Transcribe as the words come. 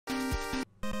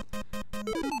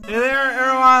Hey there,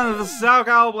 everyone, this is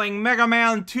Salcow playing Mega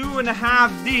Man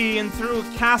 2.5D, and through a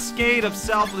cascade of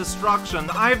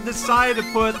self-destruction, I've decided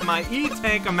to put my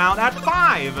E-Tank amount at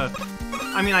 5!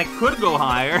 I mean, I could go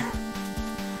higher.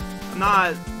 I'm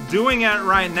not doing it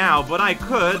right now, but I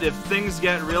could if things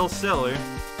get real silly.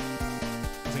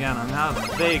 Once again, I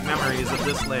have vague memories of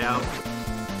this layout.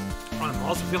 Oh, I'm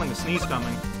also feeling a sneeze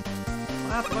coming.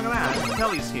 Look at that,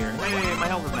 Kelly's here. Hey, my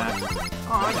health is back.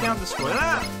 Oh, I can't destroy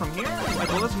that from here? My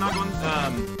bullets are not going,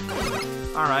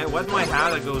 alright, what do I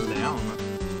have that goes down?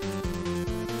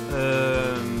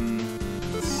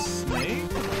 Snake?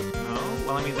 No,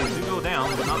 well, I mean, they do go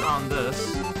down, but not on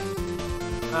this.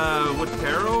 Would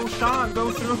Tarot shot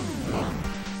go through?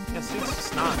 Yes,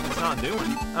 it's not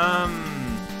doing.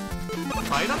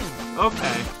 Trident?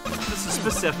 Okay. This is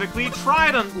specifically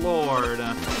Trident Lord.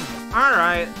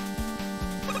 Alright.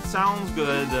 Sounds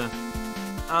good.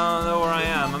 I don't know where I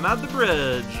am. I'm at the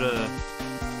bridge.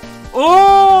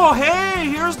 Oh, hey,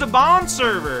 here's the Bond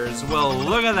servers. Well,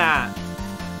 look at that.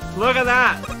 Look at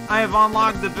that. I have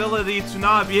unlocked the ability to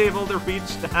not be able to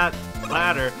reach that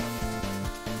ladder.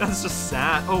 That's just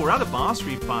sad. Oh, we're at the boss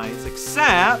street fights,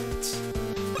 except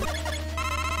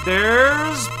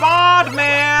there's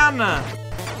Bondman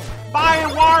by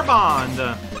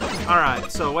Warbond.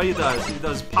 Alright, so what he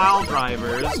does pile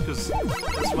drivers, because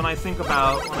that's when I think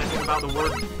about the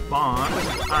word Bond.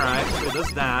 Alright, so he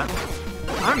does that.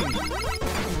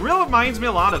 Really reminds me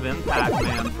a lot of Impact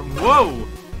Man from whoa!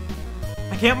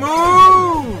 I can't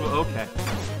move! Okay.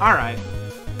 Alright.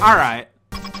 Alright.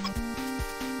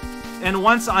 And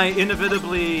once I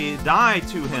inevitably die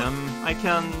to him, I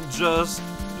can just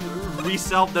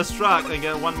re-self-destruct and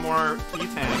get one more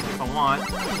E-Tank if I want.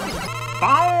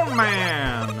 Bone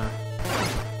Man!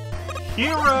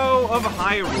 Hero of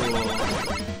Hyrule.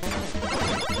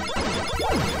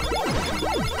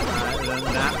 Alright, then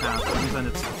that happens, and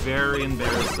it's very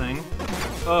embarrassing.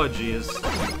 Oh, jeez.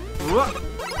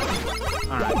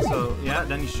 Alright, so, yeah,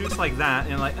 then he shoots like that,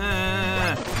 and like,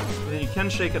 then you can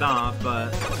shake it off,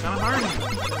 but it's kind of hard.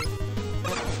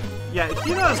 Yeah,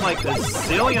 he does like a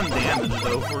zillion damage,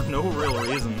 though, for no real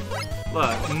reason.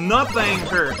 Look, nothing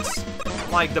hurts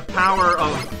like the power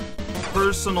of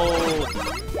personal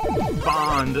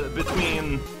bond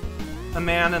between a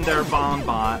man and their bond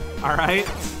bot, alright?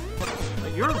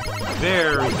 Like, you're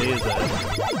very basic.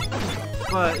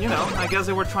 But, you know, I guess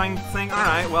they were trying to think,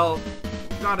 alright, well,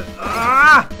 got it.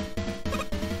 Ah!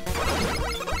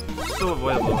 So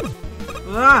avoidable.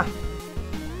 Ah!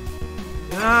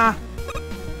 Ah!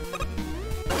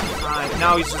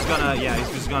 Now he's just gonna, yeah, he's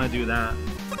just gonna do that.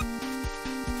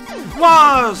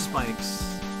 Whoa!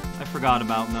 Spikes. I forgot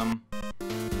about them.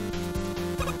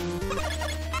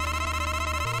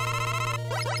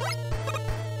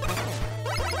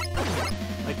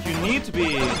 Like, you need to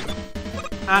be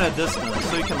at a distance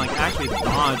so you can, like, actually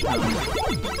dodge him.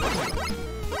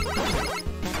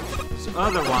 So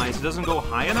otherwise, he doesn't go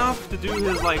high enough to do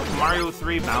his, like, Mario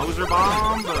 3 Bowser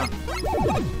Bomb.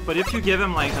 But if you give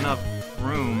him, like, enough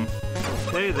room.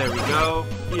 Okay, there we go.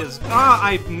 He is... Ah,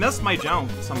 I missed my jump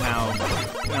somehow.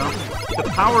 You know? The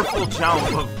powerful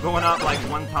jump of going up like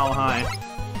one tile high.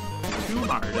 Too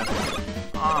hard.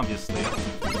 Obviously.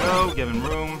 Go, give him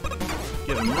room.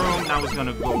 Give him room. Now he's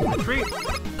gonna go retreat.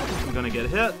 I'm gonna get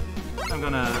hit. I'm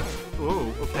gonna...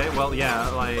 Ooh, okay, well, yeah,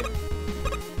 like...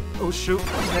 Oh, shoot.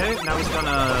 Okay, now he's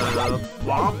gonna...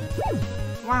 Wob?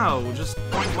 Wow, just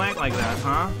point blank like that,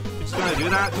 huh? You're just gonna do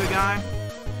that to a guy?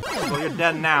 Well, you're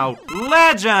dead now.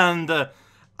 Legend!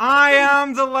 I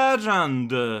am the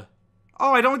legend! Oh,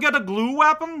 I don't get a glue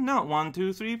weapon? No, 1,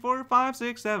 2, 3, 4, 5,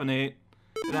 6, 7, 8.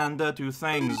 And two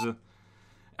things.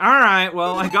 Alright,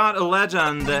 well, I got a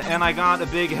legend, and I got a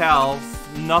big health.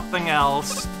 Nothing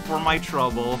else for my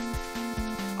trouble.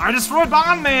 I destroyed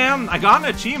Bondman! I got an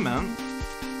achievement.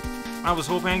 I was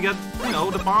hoping I'd get, you know,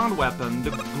 the Bond weapon,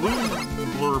 the glue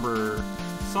blurber.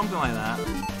 Something like that.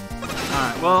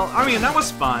 Alright, well, I mean, that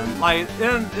was fun. Like,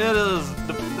 it is,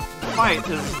 the fight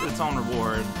is its own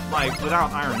reward. Like,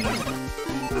 without irony.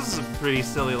 This is a pretty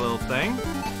silly little thing.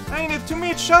 I mean, to me,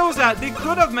 it shows that they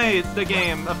could have made the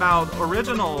game about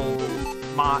original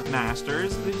bot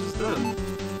masters. They just didn't.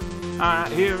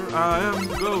 Alright, here I am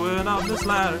going up this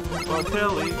ladder. But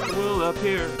Kelly will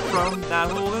appear from that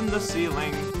hole in the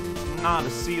ceiling. It's not a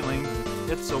ceiling,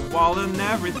 it's a wall and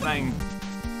everything.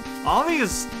 All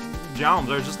these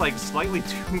jumps are just like slightly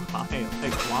too high.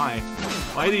 Like, why?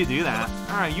 Why do you do that?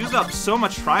 Alright, used up so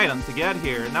much Trident to get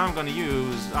here. Now I'm gonna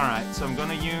use... Alright, so I'm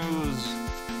gonna use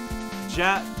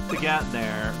Jet to get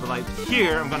there. But like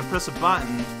here, I'm gonna press a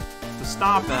button to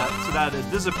stop it so that it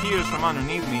disappears from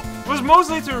underneath me. It was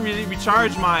mostly to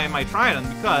recharge my Trident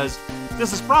because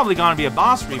This is probably gonna be a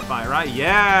boss refight, right?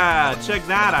 Yeah, check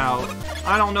that out.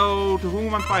 I don't know to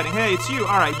whom I'm fighting. Hey, it's you.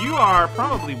 Alright, you are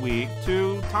probably weak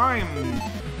to time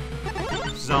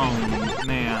zone,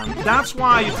 man. That's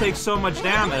why you take so much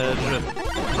damage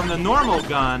from the normal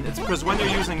gun. It's because when you're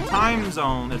using time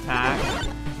zone attack,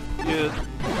 you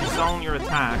zone your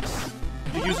attacks.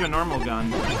 You use your normal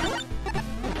gun.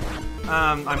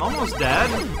 I'm almost dead.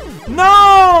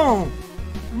 No!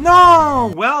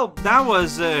 No! Well, that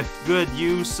was a good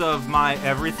use of my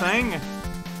everything.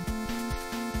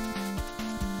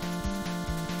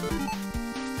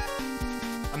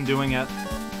 I'm doing it.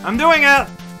 I'm doing it!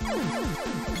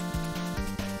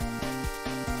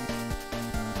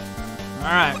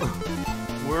 Alright.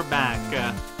 We're back.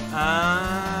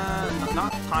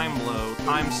 Not time low,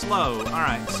 time slow.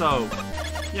 Alright, so,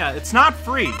 yeah, it's not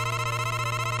free.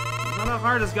 It's not the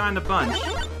hardest guy in the bunch.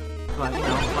 But, you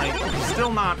know, like, it's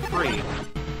still not free.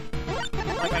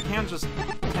 Like, I can't just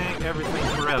tank everything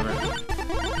forever.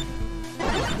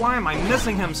 Why am I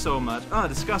missing him so much? Oh,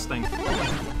 disgusting.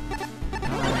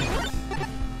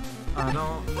 I don't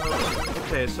know.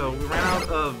 Okay, so we ran out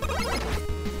of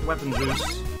weapon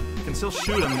juice. You can still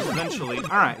shoot him eventually.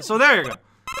 Alright, so there you go.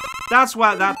 That's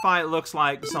what that fight looks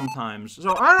like sometimes.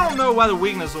 So I don't know what the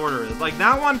weakness order is. Like,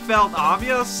 that one felt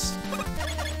obvious.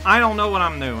 I don't know what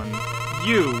I'm doing.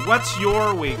 You, what's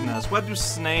your weakness? What do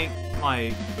snake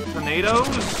like? Tornadoes?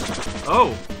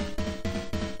 Oh.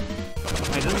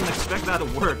 I didn't expect that to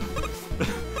work.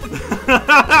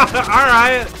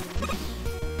 Alright.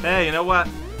 Hey, you know what?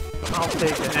 I'll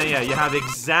take it. And yeah, you have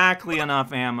exactly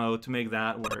enough ammo to make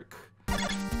that work.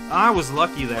 I was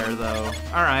lucky there, though.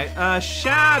 Alright,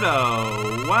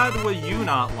 Shadow. What would you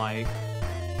not like?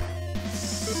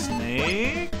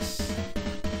 Snakes?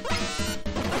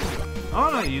 Oh,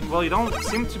 no, well, you don't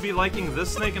seem to be liking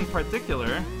this snake in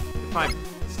particular. If I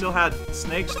still had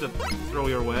snakes to throw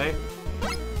your way.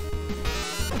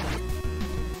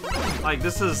 Like,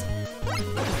 this is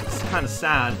kind of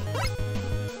sad.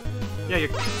 Yeah, you're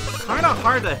kind of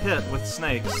hard to hit with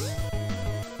snakes.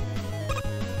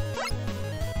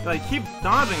 Like, keep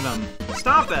dodging them.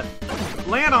 Stop it.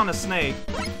 Land on a snake.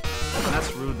 Oh,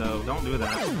 that's rude, though. Don't do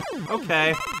that.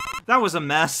 Okay. That was a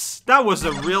mess. That was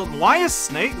a real... Why a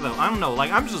snake, though? I don't know.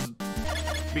 Like, I'm just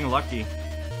being lucky.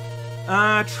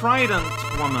 Trident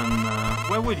woman.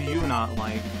 What would you not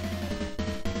like?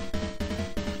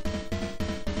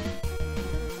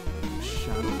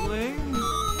 Shadow Blade?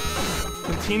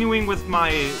 Continuing with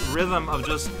my rhythm of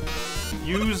just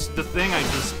use the thing I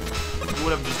just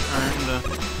would have just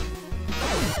earned.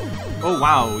 Oh,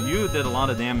 wow. You did a lot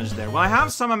of damage there. Well, I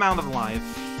have some amount of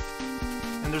life.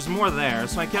 And there's more there,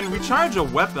 so I can recharge a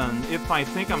weapon if I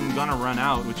think I'm gonna run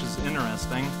out, which is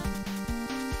interesting.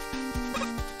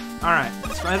 Alright,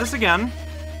 let's try this again.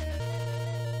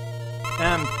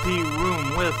 Empty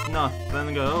room with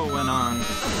nothing going on.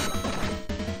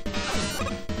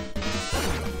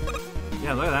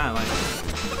 Yeah, look at that, like,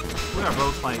 we are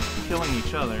both, like, killing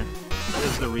each other,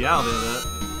 is the reality of it.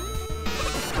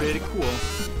 Pretty cool.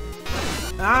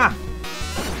 Ah!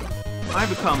 I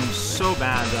become so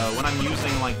bad, though, when I'm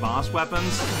using, like, boss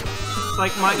weapons. It's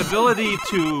like my ability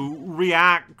to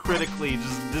react critically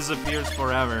just disappears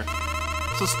forever.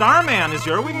 So, Starman, is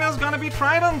your weakness gonna be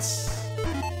tridents?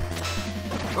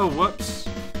 Oh, whoops.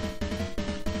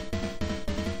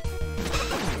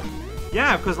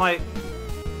 Yeah, because, like,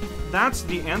 that's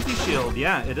the anti-shield.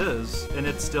 Yeah, it is. And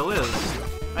it still is.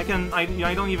 I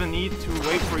don't even need to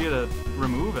wait for you to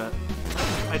remove it.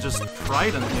 I just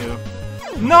trident you.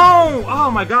 No! Oh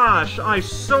my gosh, I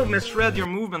so misread your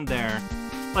movement there.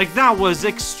 Like, that was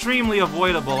extremely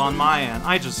avoidable on my end.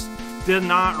 I just did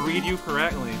not read you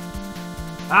correctly.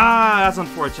 Ah, that's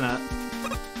unfortunate.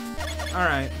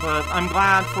 Alright, but I'm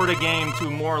glad for the game to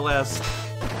more or less...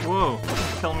 Whoa,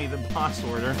 tell me the boss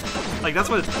order. Like, that's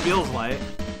what it feels like.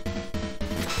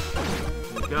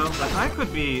 There we go. But I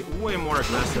could be way more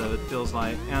aggressive, it feels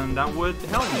like, and that would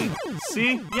help me.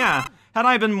 See? Yeah. Had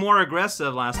I been more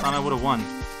aggressive last time, I would have won.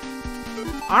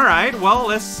 Alright, well,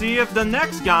 let's see if the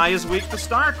next guy is weak to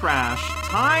Star Crash.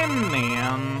 Time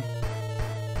Man.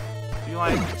 Do you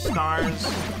like stars?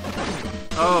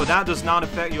 Oh, that does not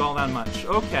affect you all that much.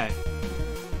 Okay.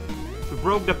 We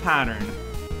broke the pattern.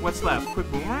 What's left? Quick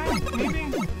boomerang,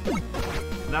 maybe?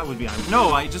 That would be...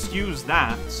 No, I just used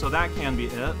that, so that can be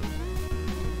it.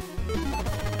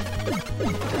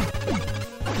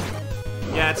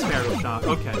 Yeah, it's Sparrow Shot.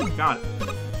 Okay, got it.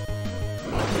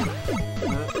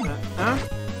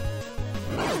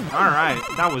 Alright,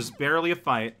 that was barely a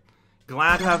fight.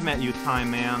 Glad to have met you,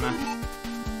 Time Man.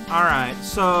 Alright,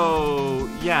 so...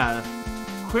 yeah.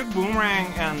 Quick Boomerang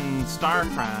and Star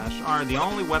Crash are the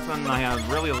only weapon I have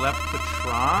really left to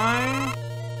try.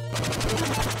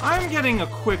 I'm getting a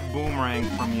Quick Boomerang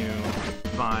from you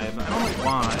vibe. I don't know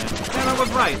why. And I was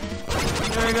right.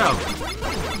 There you go.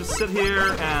 Just sit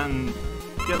here and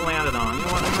get landed on. You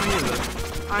know what? I'm gonna use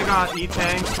it. I got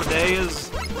E-Tanks for days.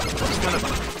 Just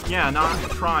gonna, yeah, not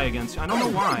try against you. I don't know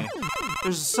why.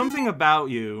 There's something about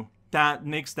you that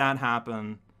makes that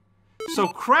happen. So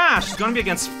Crash is gonna be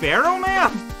against Pharaoh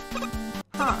Man?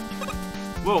 Huh.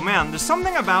 Whoa, man, there's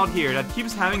something about here that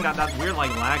keeps having that weird, like,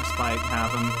 lag spike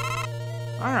happen.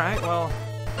 Alright, well,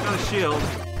 got a shield.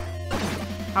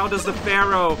 How does the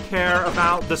Pharaoh care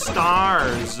about the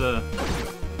stars?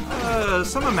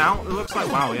 Some amount, it looks like,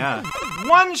 wow, yeah.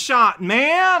 One shot,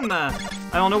 man! I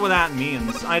don't know what that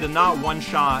means. I did not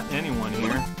one-shot anyone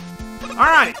here.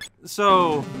 Alright,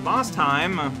 so, boss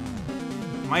time.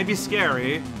 Might be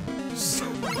scary.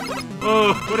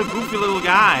 Oh, what a goofy little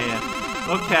guy.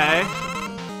 Okay.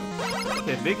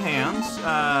 Okay, big hands.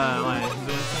 Like, is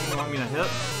there anything you want me to hit?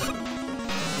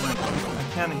 I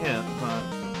can hit, but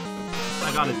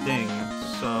I got a ding,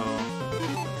 so...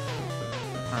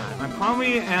 Alright, I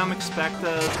probably am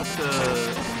expected to...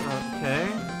 okay.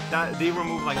 They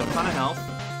remove, like, a ton of health.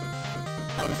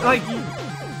 Like...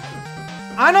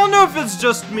 I don't know if it's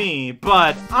just me,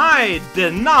 but I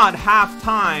did not have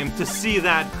time to see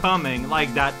that coming.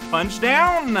 Like, that punch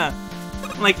down?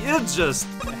 Like, it just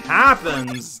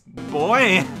happens,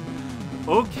 boy.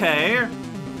 Okay.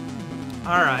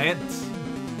 Alright.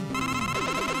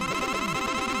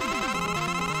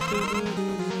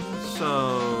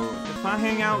 So, if I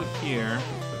hang out here...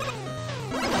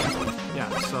 yeah,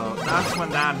 so that's when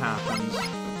that happens.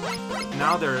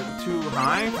 Now they're too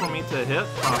high for me to hit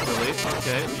properly.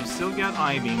 Okay, you still get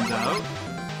I-beams out.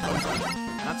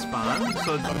 That's fun.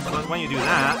 So, but when you do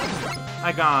that,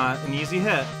 I got an easy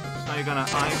hit. So now you're gonna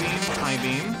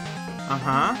I-beam.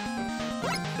 Uh-huh.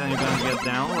 Then you're gonna get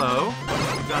down low.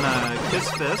 You're gonna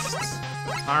kiss fists.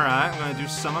 Alright, I'm gonna do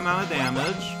some amount of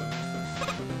damage.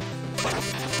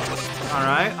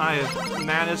 Alright, I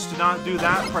managed to not do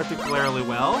that particularly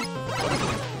well.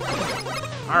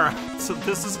 Alright, so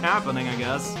this is happening, I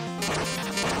guess.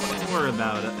 Don't worry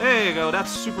about it. There you go,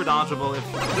 that's super dodgeable.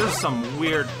 There's some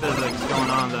weird physics going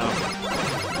on, though.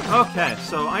 Okay,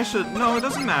 so I should... no, it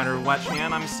doesn't matter what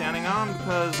hand I'm standing on,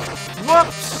 because...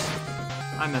 whoops!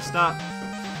 I messed up.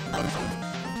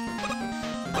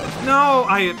 No,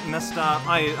 I messed up.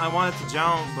 I wanted to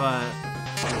jump, but...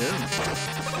 I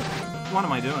didn't. What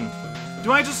am I doing?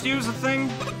 Do I just use the thing?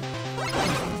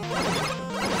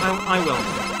 I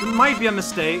will. It might be a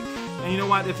mistake. And you know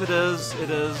what? If it is, it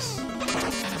is.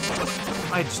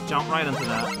 I just jumped right into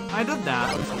that. I did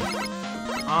that.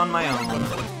 On my own.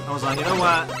 I was like, you know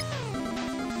what?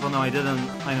 Well, no, I didn't.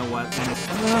 I know what.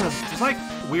 There's like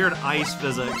weird ice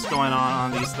physics going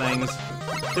on these things.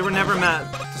 They were never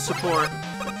meant to support.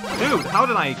 Dude, how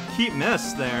did I keep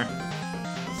miss there?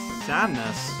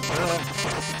 Sadness.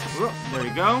 There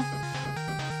you go.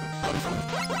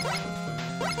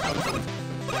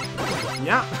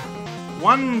 Yeah.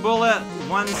 One bullet,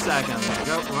 1 second.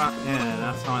 Go. Yeah,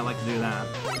 that's how I like to do that.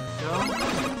 Go.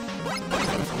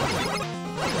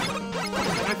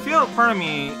 I feel part of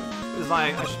me is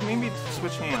like, I should maybe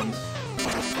switch hands.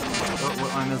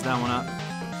 Oh, I messed that one up.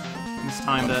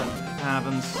 Mistimed it. It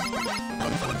happens.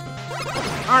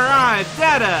 Alright,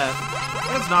 dead it!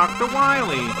 It's Dr.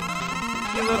 Wily.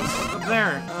 He lives up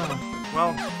there.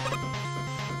 Well,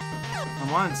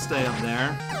 I wanted to stay up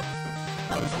there.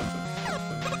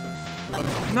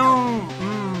 No!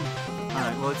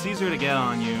 Alright, well, it's easier to get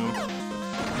on you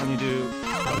when you do...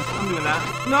 I'm doing that.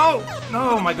 No!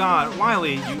 No, my god.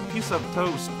 Wily, you piece of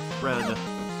toast bread.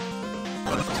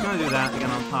 I'm just gonna do that again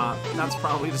on top. That's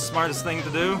probably the smartest thing to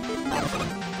do.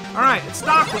 Alright, it's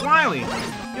Dr. Wily.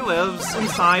 He lives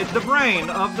inside the brain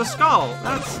of the skull.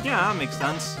 Yeah, that makes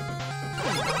sense.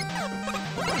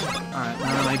 Alright, and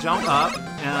then I jump up,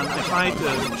 and I try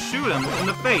to shoot him in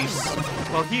the face,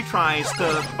 while he tries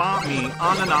to bomb me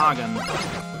on the noggin.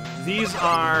 These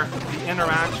are the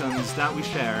interactions that we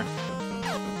share.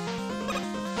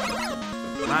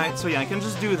 Alright, so yeah, I can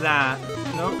just do that,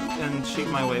 and cheat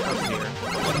my way up here,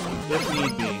 if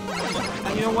need be.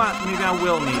 And you know what? Maybe I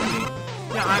will need be.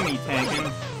 Yeah, I'm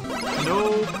E-tanking.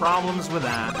 No problems with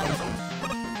that.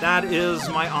 That is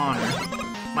my honor.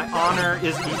 My honor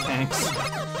is E-tanks.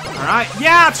 Alright,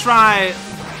 yeah, that's right!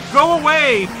 Go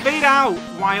away! Fade out,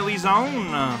 Wily's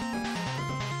own!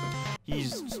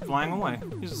 He's just flying away.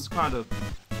 He's just kind of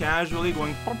casually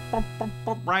going pop, pop, pop,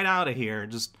 pop, right out of here.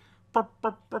 Just pop,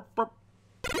 pop, pop, pop.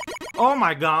 Oh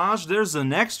my gosh, there's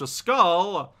an extra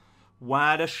skull!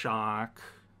 What a shock.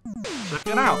 Check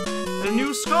it out. A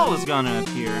new skull is gonna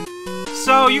appear.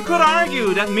 So you could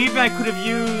argue that maybe I could have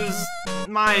used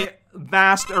my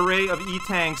vast array of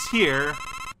E-tanks here,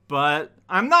 but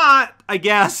I'm not, I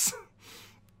guess.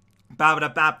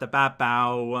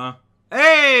 Bow-da-bap-da-bap-bow.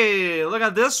 Hey, look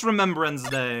at this Remembrance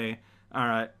Day.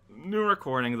 Alright, new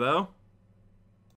recording though.